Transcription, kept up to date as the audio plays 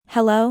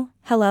Hello,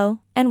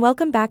 and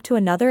welcome back to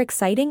another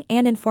exciting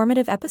and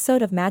informative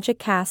episode of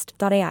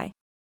MagicCast.ai.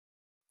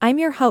 I'm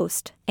your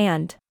host,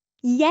 and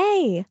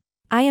Yay!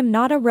 I am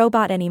not a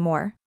robot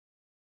anymore.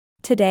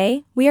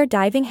 Today, we are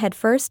diving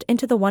headfirst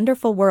into the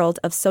wonderful world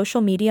of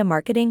social media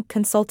marketing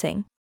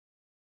consulting.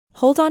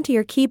 Hold on to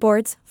your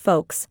keyboards,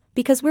 folks,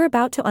 because we're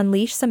about to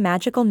unleash some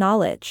magical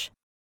knowledge.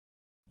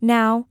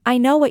 Now, I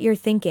know what you're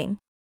thinking.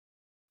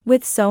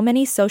 With so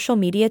many social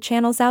media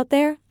channels out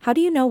there, how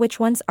do you know which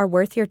ones are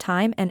worth your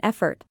time and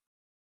effort?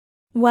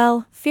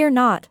 Well, fear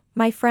not,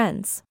 my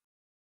friends.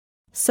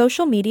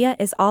 Social media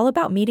is all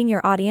about meeting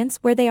your audience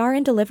where they are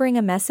and delivering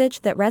a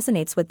message that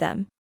resonates with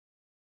them.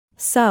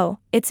 So,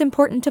 it's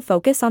important to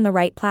focus on the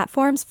right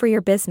platforms for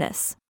your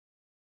business.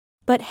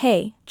 But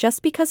hey,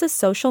 just because a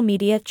social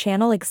media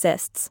channel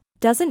exists,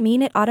 doesn't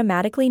mean it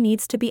automatically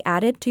needs to be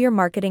added to your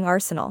marketing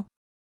arsenal.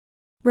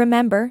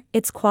 Remember,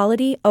 it's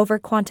quality over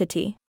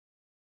quantity.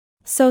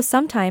 So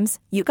sometimes,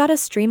 you gotta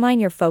streamline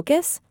your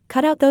focus,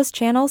 cut out those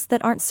channels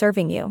that aren't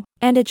serving you,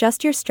 and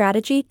adjust your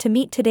strategy to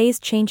meet today's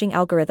changing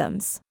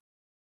algorithms.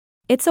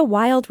 It's a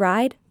wild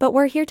ride, but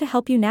we're here to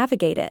help you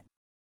navigate it.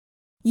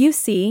 You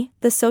see,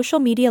 the social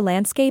media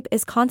landscape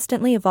is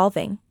constantly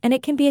evolving, and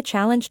it can be a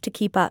challenge to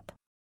keep up.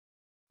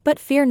 But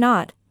fear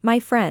not, my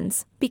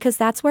friends, because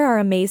that's where our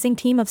amazing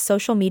team of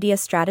social media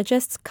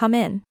strategists come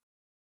in.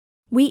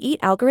 We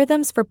eat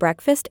algorithms for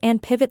breakfast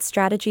and pivot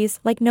strategies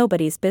like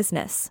nobody's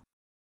business.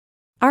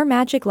 Our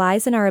magic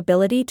lies in our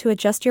ability to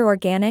adjust your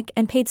organic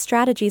and paid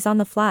strategies on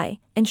the fly,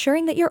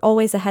 ensuring that you're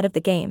always ahead of the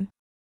game.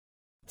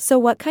 So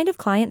what kind of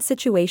client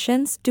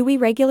situations do we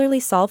regularly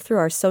solve through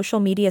our social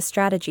media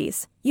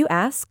strategies, you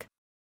ask?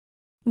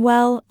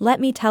 Well,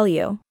 let me tell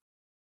you.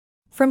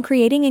 From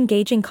creating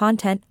engaging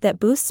content that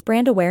boosts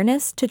brand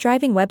awareness to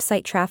driving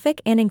website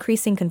traffic and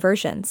increasing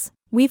conversions,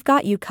 we've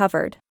got you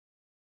covered.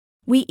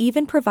 We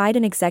even provide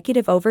an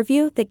executive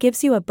overview that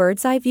gives you a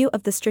bird's-eye view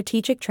of the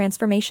strategic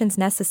transformations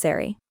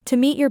necessary to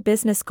meet your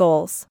business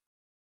goals.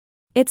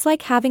 It's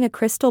like having a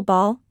crystal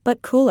ball,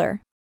 but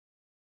cooler.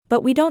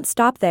 But we don't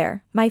stop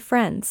there, my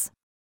friends.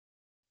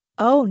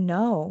 Oh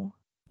no.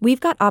 We've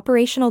got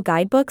operational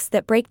guidebooks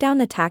that break down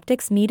the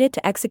tactics needed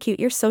to execute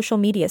your social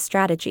media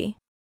strategy.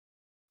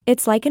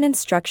 It's like an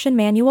instruction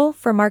manual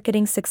for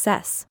marketing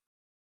success.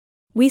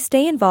 We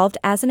stay involved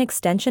as an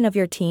extension of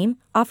your team,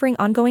 offering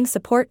ongoing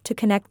support to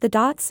connect the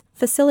dots,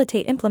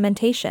 facilitate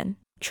implementation,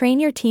 train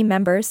your team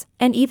members,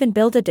 and even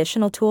build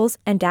additional tools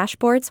and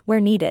dashboards where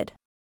needed.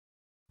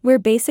 We're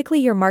basically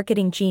your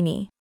marketing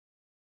genie.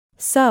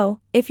 So,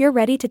 if you're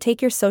ready to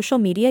take your social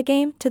media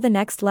game to the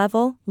next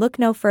level, look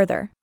no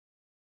further.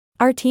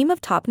 Our team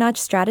of top-notch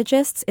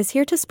strategists is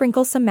here to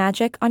sprinkle some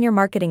magic on your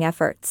marketing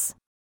efforts.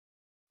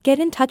 Get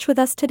in touch with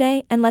us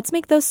today and let's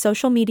make those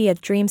social media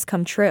dreams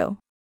come true.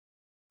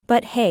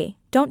 But hey,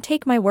 don't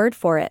take my word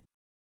for it.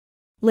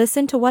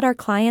 Listen to what our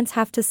clients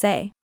have to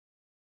say.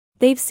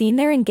 They've seen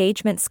their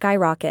engagement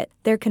skyrocket,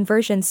 their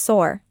conversions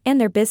soar,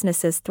 and their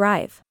businesses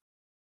thrive.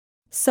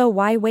 So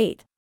why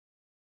wait?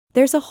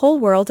 There's a whole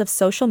world of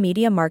social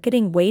media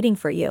marketing waiting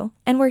for you,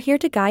 and we're here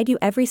to guide you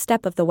every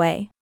step of the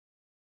way.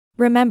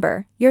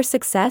 Remember, your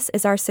success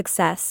is our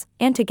success,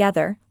 and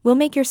together, we'll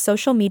make your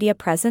social media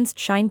presence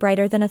shine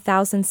brighter than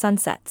 1,000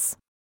 sunsets.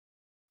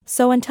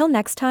 So until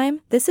next time,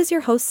 this is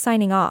your host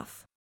signing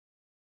off.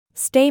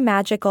 Stay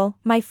magical,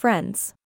 my friends.